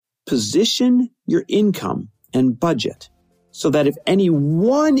position your income and budget so that if any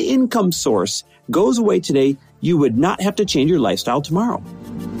one income source goes away today, you would not have to change your lifestyle tomorrow.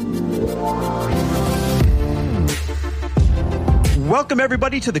 Welcome,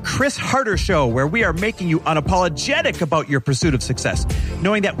 everybody, to the Chris Harder Show, where we are making you unapologetic about your pursuit of success,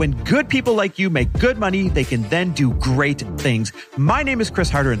 knowing that when good people like you make good money, they can then do great things. My name is Chris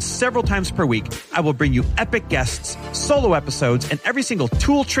Harder, and several times per week, I will bring you epic guests, solo episodes, and every single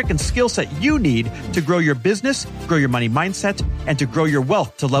tool, trick, and skill set you need to grow your business, grow your money mindset, and to grow your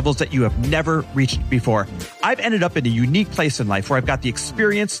wealth to levels that you have never reached before. I've ended up in a unique place in life where I've got the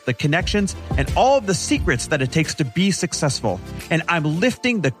experience, the connections, and all of the secrets that it takes to be successful. And I'm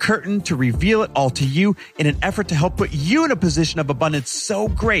lifting the curtain to reveal it all to you in an effort to help put you in a position of abundance so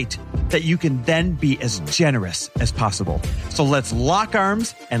great that you can then be as generous as possible. So let's lock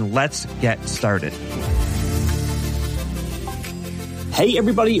arms and let's get started. Hey,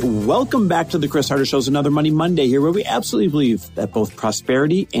 everybody. Welcome back to the Chris Harder Show's Another Money Monday here, where we absolutely believe that both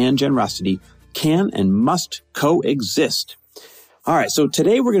prosperity and generosity can and must coexist. All right, so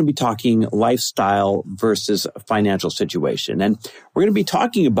today we're going to be talking lifestyle versus financial situation. And we're going to be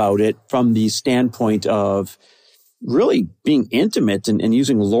talking about it from the standpoint of really being intimate and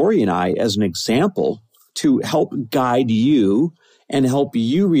using Lori and I as an example to help guide you and help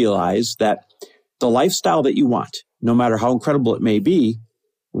you realize that the lifestyle that you want, no matter how incredible it may be,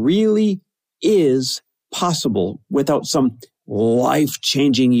 really is possible without some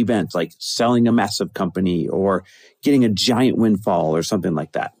life-changing event like selling a massive company or getting a giant windfall or something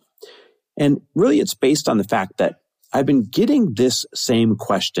like that. And really, it's based on the fact that I've been getting this same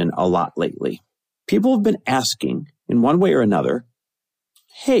question a lot lately. People have been asking in one way or another,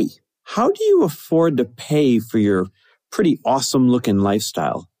 hey, how do you afford to pay for your pretty awesome looking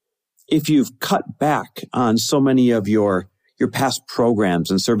lifestyle if you've cut back on so many of your past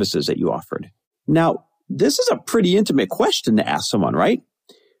programs and services that you offered? Now, this is a pretty intimate question to ask someone, right?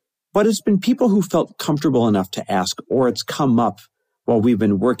 But it's been people who felt comfortable enough to ask, or it's come up while we've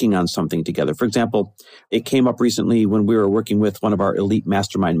been working on something together. For example, it came up recently when we were working with one of our elite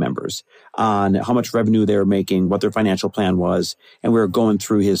mastermind members on how much revenue they were making, what their financial plan was, and we were going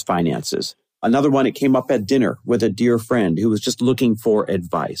through his finances. Another one, it came up at dinner with a dear friend who was just looking for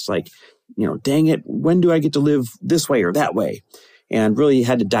advice. Like, dang it, when do I get to live this way or that way? And really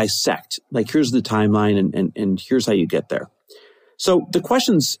had to dissect, like, here's the timeline and here's how you get there. So the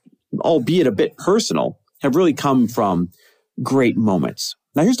questions, albeit a bit personal, have really come from great moments.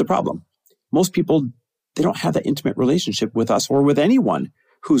 Now, here's the problem. Most people, they don't have that intimate relationship with us or with anyone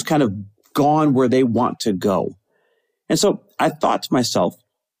who's kind of gone where they want to go. And so I thought to myself,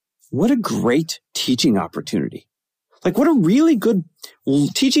 what a great teaching opportunity. Like, what a really good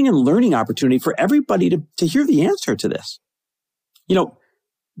teaching and learning opportunity for everybody to hear the answer to this.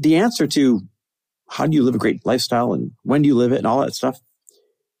 The answer to how do you live a great lifestyle and when do you live it and all that stuff,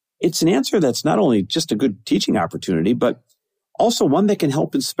 it's an answer that's not only just a good teaching opportunity, but also one that can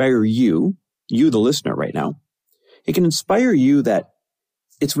help inspire you, the listener right now. It can inspire you that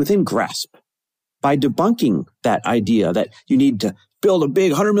it's within grasp by debunking that idea that you need to build a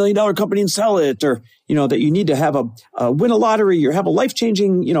big $100 million company and sell it, or, that you need to have win a lottery or have a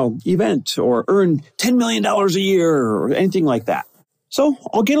life-changing, event or earn $10 million a year or anything like that. So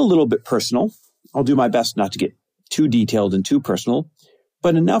I'll get a little bit personal. I'll do my best not to get too detailed and too personal,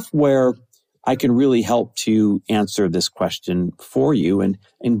 but enough where I can really help to answer this question for you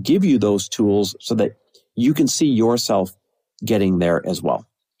and give you those tools so that you can see yourself getting there as well.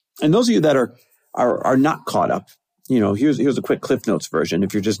 And those of you that are not caught up, here's a quick Cliff Notes version.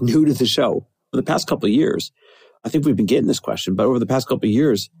 If you're just new to the show, for the past couple of years, I think we've been getting this question, but over the past couple of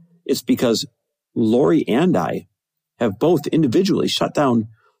years, it's because Lori and I have both individually shut down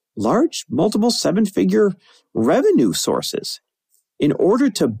large, multiple seven-figure revenue sources in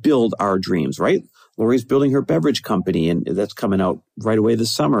order to build our dreams, right? Lori's building her beverage company, and that's coming out right away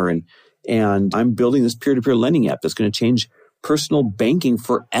this summer. And I'm building this peer-to-peer lending app that's going to change personal banking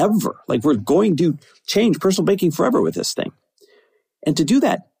forever. Like, we're going to change personal banking forever with this thing. And to do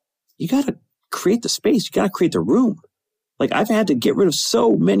that, you got to create the space. You got to create the room. Like, I've had to get rid of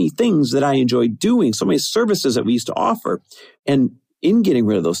so many things that I enjoy doing, so many services that we used to offer. And in getting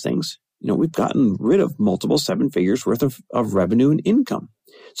rid of those things, we've gotten rid of multiple seven figures worth of revenue and income.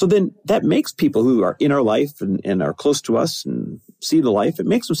 So then that makes people who are in our life and are close to us and see the life, it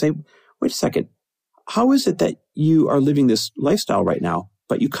makes them say, wait a second, how is it that you are living this lifestyle right now,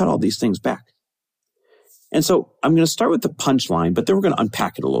 but you cut all these things back? And so I'm going to start with the punchline, but then we're going to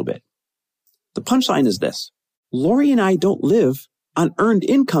unpack it a little bit. The punchline is this. Lori and I don't live on earned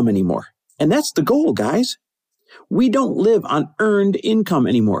income anymore. And that's the goal, guys. We don't live on earned income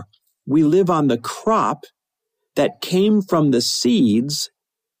anymore. We live on the crop that came from the seeds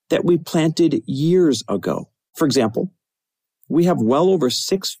that we planted years ago. For example, we have well over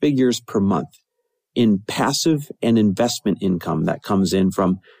 6 figures per month in passive and investment income that comes in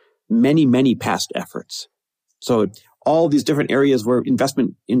from many, many past efforts. So all these different areas where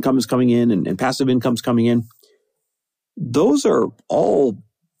investment income is coming in and passive income is coming in, those are all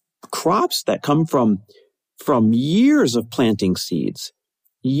crops that come from years of planting seeds,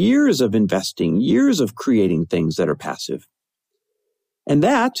 years of investing, years of creating things that are passive. And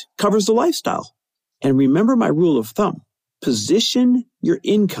that covers the lifestyle. And remember my rule of thumb, position your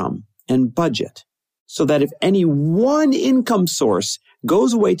income and budget so that if any one income source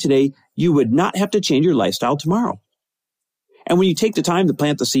goes away today, you would not have to change your lifestyle tomorrow. And when you take the time to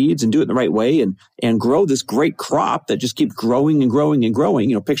plant the seeds and do it in the right way and grow this great crop that just keeps growing and growing and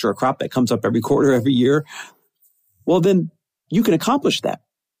growing, picture a crop that comes up every quarter, every year, well, then you can accomplish that.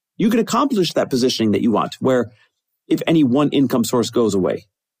 You can accomplish that positioning that you want, where if any one income source goes away,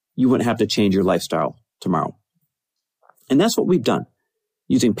 you wouldn't have to change your lifestyle tomorrow. And that's what we've done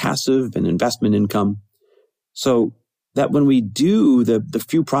using passive and investment income so that when we do the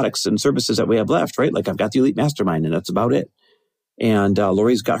few products and services that we have left, right? Like I've got the Elite Mastermind and that's about it. And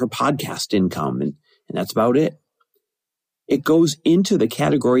Lori's got her podcast income and that's about it. It goes into the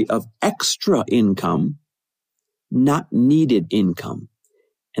category of extra income, not needed income.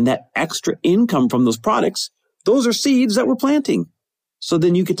 And that extra income from those products, those are seeds that we're planting. So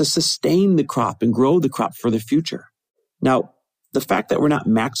then you get to sustain the crop and grow the crop for the future. Now, the fact that we're not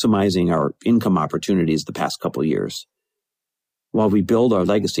maximizing our income opportunities the past couple of years while we build our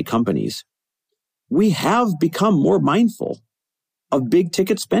legacy companies, we have become more mindful of big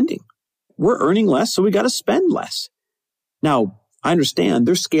ticket spending. We're earning less, so we got to spend less. Now, I understand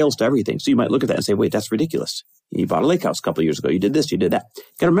there's scales to everything. So you might look at that and say, wait, that's ridiculous. You bought a lake house a couple of years ago. You did this, you did that. You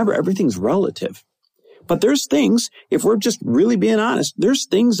got to remember, everything's relative. But there's things, if we're just really being honest, there's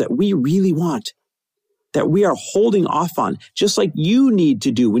things that we really want that we are holding off on, just like you need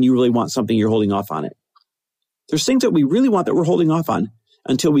to do when you really want something, you're holding off on it. There's things that we really want that we're holding off on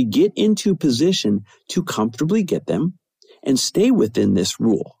until we get into position to comfortably get them and stay within this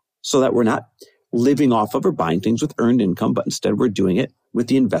rule so that we're not living off of or buying things with earned income, but instead we're doing it with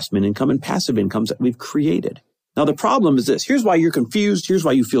the investment income and passive incomes that we've created. Now, the problem is this. Here's why you're confused. Here's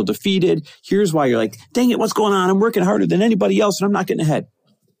why you feel defeated. Here's why you're like, dang it, what's going on? I'm working harder than anybody else and I'm not getting ahead.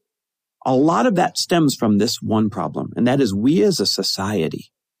 A lot of that stems from this one problem, and that is we as a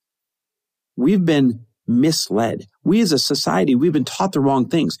society, we've been misled. We as a society, we've been taught the wrong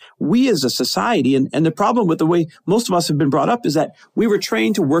things. We as a society, and the problem with the way most of us have been brought up is that we were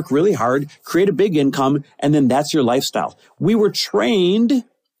trained to work really hard, create a big income, and then that's your lifestyle. We were trained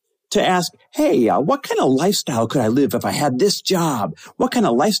to ask, hey, what kind of lifestyle could I live if I had this job? What kind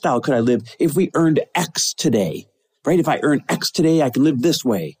of lifestyle could I live if we earned X today? Right? If I earn X today, I can live this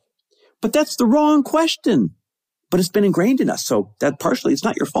way. But that's the wrong question. But it's been ingrained in us. So that partially, it's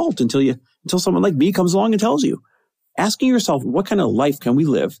not your fault until someone like me comes along and tells you. Asking yourself, what kind of life can we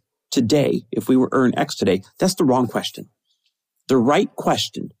live today if we were earn X today? That's the wrong question. The right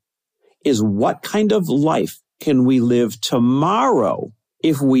question is, what kind of life can we live tomorrow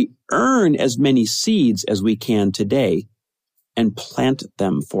if we earn as many seeds as we can today and plant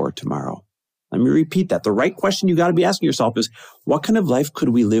them for tomorrow? Let me repeat that. The right question you got to be asking yourself is, what kind of life could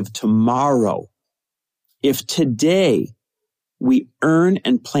we live tomorrow if today we earn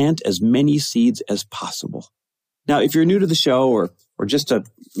and plant as many seeds as possible? Now, if you're new to the show or just to,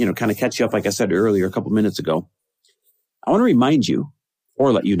 kind of catch you up, like I said earlier, a couple minutes ago, I want to remind you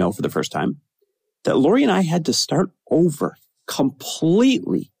or let you know for the first time that Lori and I had to start over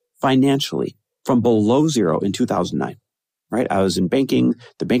completely financially from below zero in 2009. Right? I was in banking.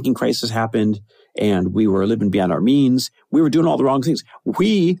 The banking crisis happened and we were living beyond our means. We were doing all the wrong things.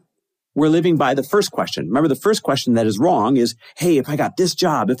 We were living by the first question. Remember, the first question that is wrong is, hey, if I got this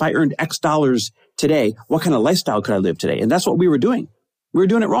job, if I earned X dollars today, what kind of lifestyle could I live today? And that's what we were doing. We were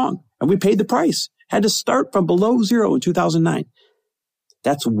doing it wrong and we paid the price. Had to start from below zero in 2009.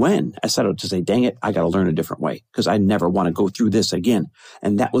 That's when I set out to say, dang it, I got to learn a different way because I never want to go through this again.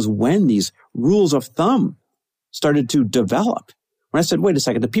 And that was when these rules of thumb started to develop. When I said, wait a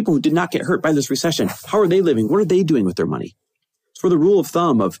second, the people who did not get hurt by this recession, how are they living? What are they doing with their money? It's for the rule of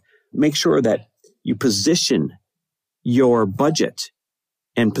thumb of make sure that you position your budget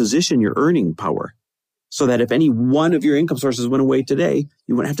and position your earning power so that if any one of your income sources went away today,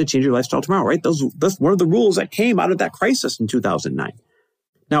 you wouldn't have to change your lifestyle tomorrow, right? That's one of the rules that came out of that crisis in 2009.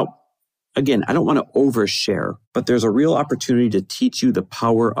 Now, again, I don't want to overshare, but there's a real opportunity to teach you the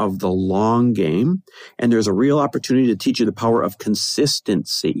power of the long game. And there's a real opportunity to teach you the power of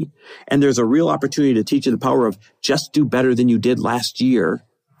consistency. And there's a real opportunity to teach you the power of just do better than you did last year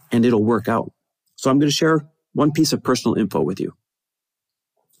and it'll work out. So I'm going to share one piece of personal info with you.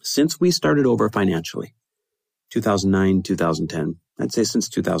 Since we started over financially, 2009, 2010, I'd say since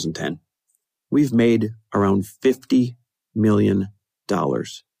 2010, we've made around $50 million.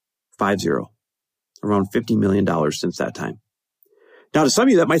 50, around $50 million since that time. Now, to some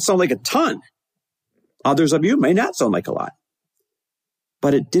of you, that might sound like a ton. Others of you may not sound like a lot.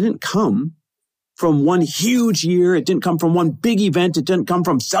 But it didn't come from one huge year. It didn't come from one big event. It didn't come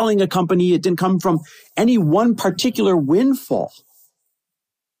from selling a company. It didn't come from any one particular windfall.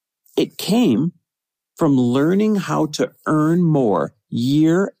 It came from learning how to earn more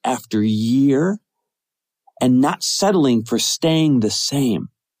year after year and not settling for staying the same.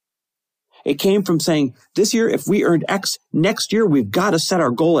 It came from saying, this year, if we earned X, next year, we've got to set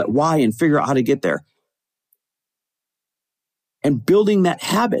our goal at Y and figure out how to get there. And building that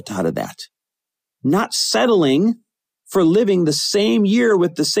habit out of that. Not settling for living the same year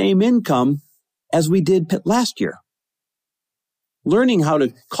with the same income as we did last year. Learning how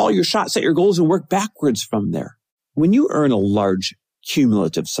to call your shot, set your goals, and work backwards from there. When you earn a large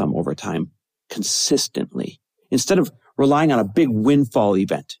cumulative sum over time, consistently, instead of relying on a big windfall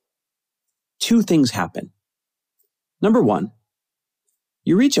event, two things happen. Number one,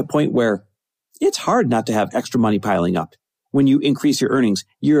 you reach a point where it's hard not to have extra money piling up when you increase your earnings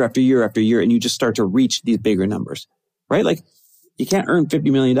year after year after year and you just start to reach these bigger numbers, right? Like you can't earn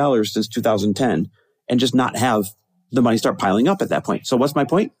 $50 million since 2010 and just not have the money start piling up at that point. So what's my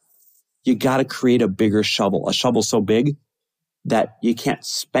point? You got to create a bigger shovel, a shovel so big that you can't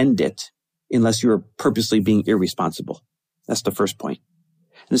spend it unless you're purposely being irresponsible. That's the first point.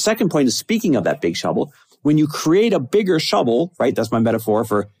 And the second point is, speaking of that big shovel, when you create a bigger shovel, right? That's my metaphor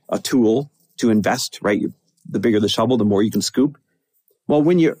for a tool to invest, right? The bigger the shovel, the more you can scoop. Well,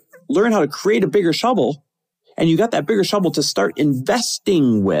 when you learn how to create a bigger shovel and you got that bigger shovel to start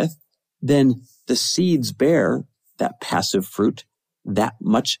investing with, then the seeds bear that passive fruit that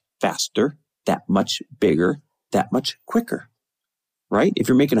much faster, that much bigger, that much quicker, right? If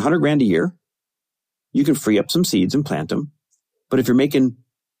you're making $100,000 a year, you can free up some seeds and plant them. But if you're making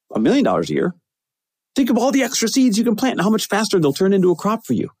 $1 million a year, think of all the extra seeds you can plant and how much faster they'll turn into a crop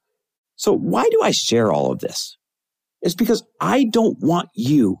for you. So why do I share all of this? It's because I don't want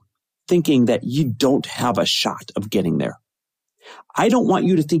you thinking that you don't have a shot of getting there. I don't want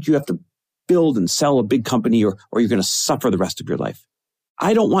you to think you have to build and sell a big company or you're going to suffer the rest of your life.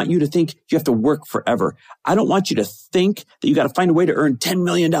 I don't want you to think you have to work forever. I don't want you to think that you got to find a way to earn $10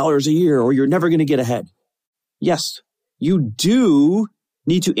 million a year or you're never going to get ahead. Yes, you do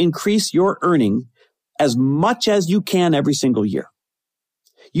need to increase your earning as much as you can every single year.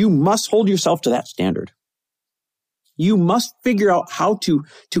 You must hold yourself to that standard. You must figure out how to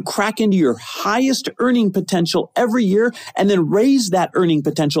crack into your highest earning potential every year and then raise that earning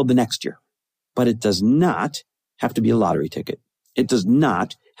potential the next year. But it does not have to be a lottery ticket. It does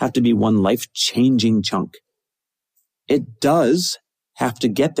not have to be one life-changing chunk. It does have to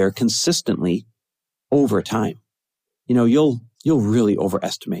get there consistently over time. You know, you'll really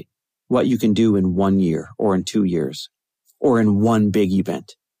overestimate what you can do in 1 year or in 2 years or in one big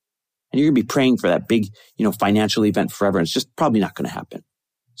event. And you're going to be praying for that big, financial event forever. And it's just probably not going to happen.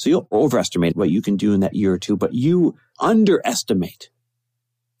 So you'll overestimate what you can do in that year or two, but you underestimate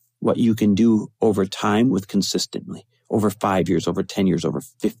what you can do over time with consistently, over 5 years, over 10 years, over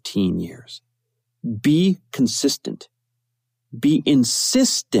 15 years. Be consistent. Be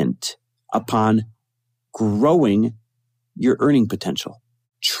insistent upon growing your earning potential.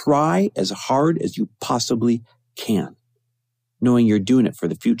 Try as hard as you possibly can, knowing you're doing it for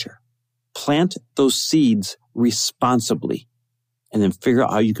the future. Plant those seeds responsibly and then figure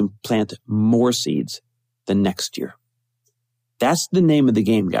out how you can plant more seeds the next year. That's the name of the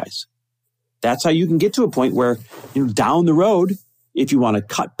game, guys. That's how you can get to a point where, down the road, if you want to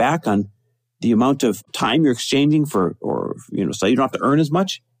cut back on the amount of time you're exchanging for, so you don't have to earn as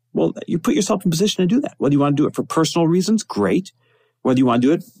much, well, you put yourself in a position to do that. Whether you want to do it for personal reasons, great. Whether you want to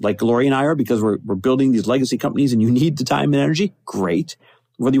do it like Lori and I are because we're building these legacy companies and you need the time and energy, great.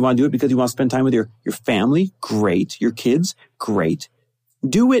 Whether you want to do it because you want to spend time with your family, great. Your kids, great.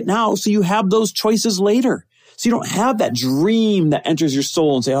 Do it now so you have those choices later. So you don't have that dream that enters your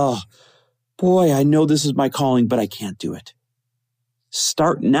soul and say, oh, boy, I know this is my calling, but I can't do it.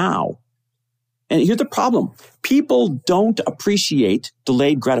 Start now. And here's the problem. People don't appreciate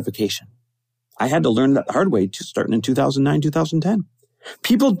delayed gratification. I had to learn that the hard way starting in 2009, 2010.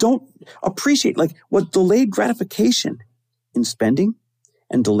 People don't appreciate like what delayed gratification in spending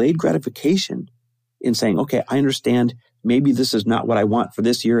and delayed gratification in saying, okay, I understand maybe this is not what I want for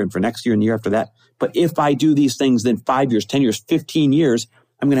this year and for next year and the year after that. But if I do these things, then 5 years, 10 years, 15 years,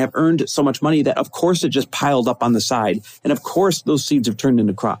 I'm going to have earned so much money that of course it just piled up on the side. And of course those seeds have turned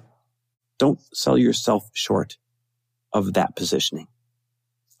into crop. Don't sell yourself short of that positioning,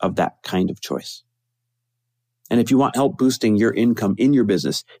 of that kind of choice. And if you want help boosting your income in your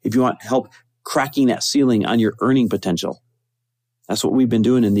business, if you want help cracking that ceiling on your earning potential, that's what we've been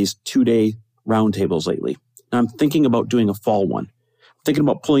doing in these 2-day roundtables lately. Now I'm thinking about doing a fall one. I'm thinking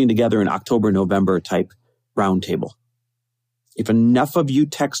about pulling together an October, November type roundtable. If enough of you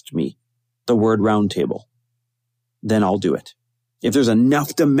text me the word roundtable, then I'll do it. If there's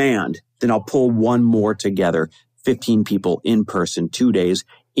enough demand, then I'll pull one more together, 15 people in person, 2 days,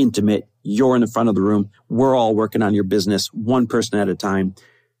 intimate. You're in the front of the room. We're all working on your business, one person at a time.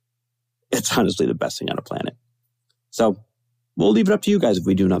 It's honestly the best thing on the planet. So we'll leave it up to you guys if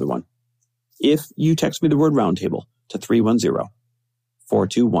we do another one. If you text me the word roundtable to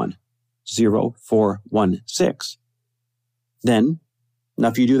 310-421-0416, then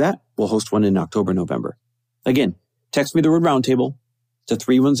if you do that, we'll host one in October, November. Again, text me the word roundtable to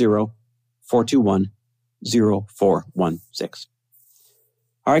 310-421-0416.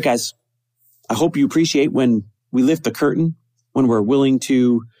 All right, guys. I hope you appreciate when we lift the curtain, when we're willing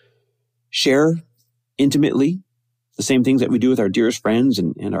to share intimately the same things that we do with our dearest friends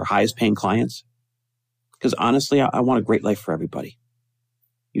and our highest paying clients. Because honestly, I want a great life for everybody.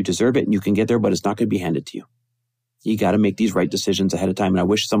 You deserve it and you can get there, but it's not going to be handed to you. You got to make these right decisions ahead of time. And I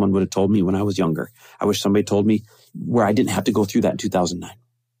wish someone would have told me when I was younger. I wish somebody told me where I didn't have to go through that in 2009.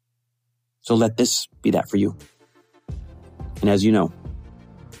 So let this be that for you. And as you know,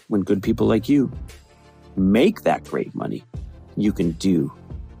 when good people like you make that great money, you can do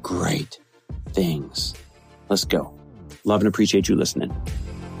great things. Let's go. Love and appreciate you listening.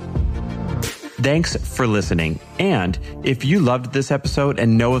 Thanks for listening. And if you loved this episode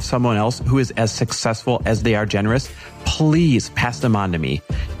and know of someone else who is as successful as they are generous, please pass them on to me.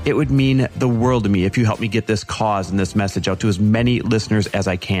 It would mean the world to me if you help me get this cause and this message out to as many listeners as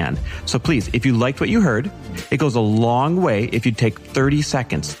I can. So please, if you liked what you heard, it goes a long way if you take 30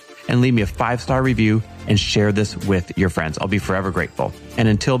 seconds and leave me a 5-star review and share this with your friends. I'll be forever grateful. And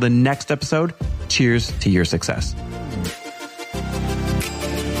until the next episode, cheers to your success.